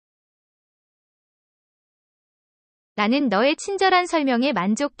나는 너의 친절한 설명에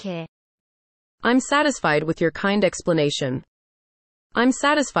만족해. I'm satisfied with your kind explanation. I'm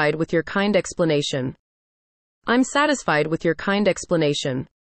satisfied with your kind explanation. I'm satisfied with your kind explanation.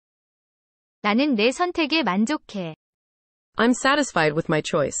 나는 내 선택에 만족해. I'm satisfied with my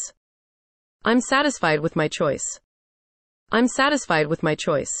choice. I'm satisfied with my choice. I'm satisfied with my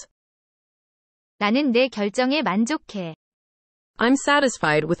choice. 나는 내 결정에 만족해. I'm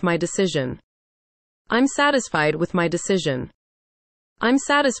satisfied with my decision. I'm satisfied with my decision. I'm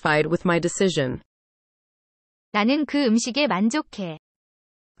satisfied with my decision. 나는 그 음식에 만족해.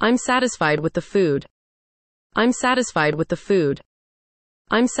 I'm satisfied with the food. I'm satisfied with the food.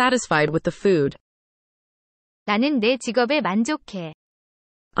 I'm satisfied with the food. 나는 내 직업에 만족해.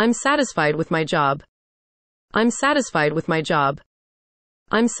 I'm satisfied with my job. I'm satisfied with my job.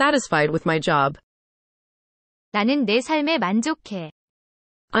 I'm satisfied with my job. 나는 내 삶에 만족해.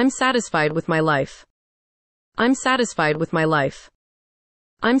 I'm satisfied with my life. I'm satisfied with my life.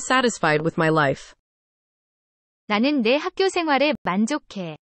 I'm satisfied with my life. 나는 내 학교 생활에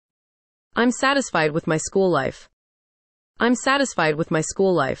만족해. I'm satisfied with my school life. I'm satisfied with my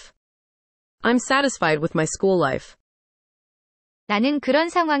school life. I'm satisfied with my school life. 나는 그런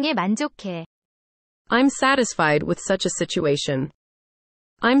상황에 만족해. I'm satisfied with such a situation.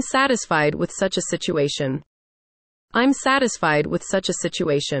 I'm satisfied with such a situation. I'm satisfied with such a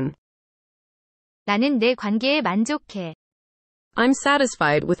situation. 나는 내 관계에 만족해. I'm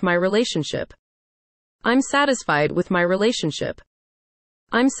satisfied with my relationship. I'm satisfied with my relationship.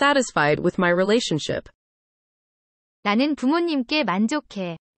 I'm satisfied with my relationship. 나는 부모님께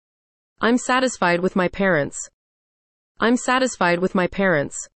만족해. I'm satisfied with my parents. I'm satisfied with my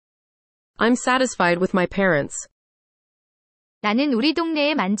parents. I'm satisfied with my parents. 나는 우리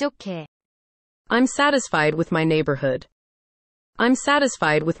동네에 만족해. I'm satisfied with my neighborhood. I'm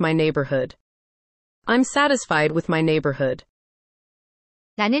satisfied with my neighborhood. I'm satisfied with my neighborhood.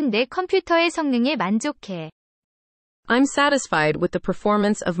 나는 내 컴퓨터의 성능에 만족해. I'm satisfied with the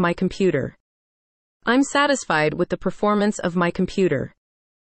performance of my computer. I'm satisfied with the performance of my computer.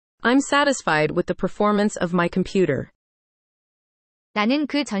 I'm satisfied with the performance of my computer. 나는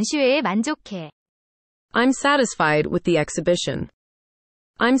그 전시회에 만족해. I'm satisfied with the exhibition.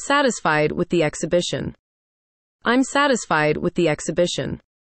 I'm satisfied with the exhibition. I'm satisfied with the exhibition.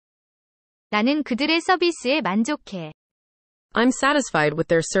 나는 그들의 서비스에 만족해. I'm satisfied with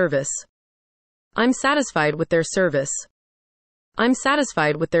their service. I'm satisfied with their service. I'm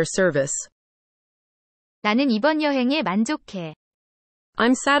satisfied with their service. 나는 이번 여행에 만족해.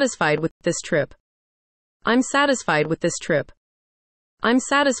 I'm satisfied with this trip. I'm satisfied with this trip. I'm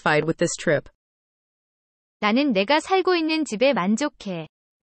satisfied with this trip. 나는 내가 살고 있는 집에 만족해.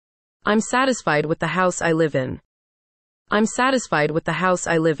 I'm satisfied with the house I live in. I'm satisfied with the house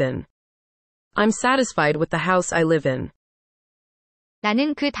I live in. I'm satisfied with the house I live in.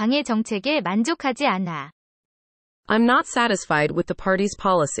 나는 그 당의 정책에 만족하지 않아. I'm not satisfied with the party's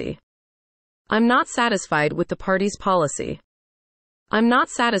policy. I'm not satisfied with the party's policy. I'm not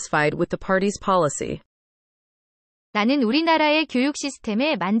satisfied with the party's policy. 나는 우리나라의 교육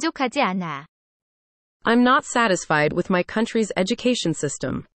시스템에 만족하지 않아. I'm not satisfied with my country's education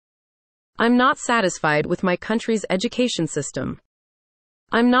system. I'm not satisfied with my country's education system.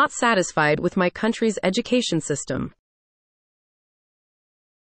 I'm not satisfied with my country's education system.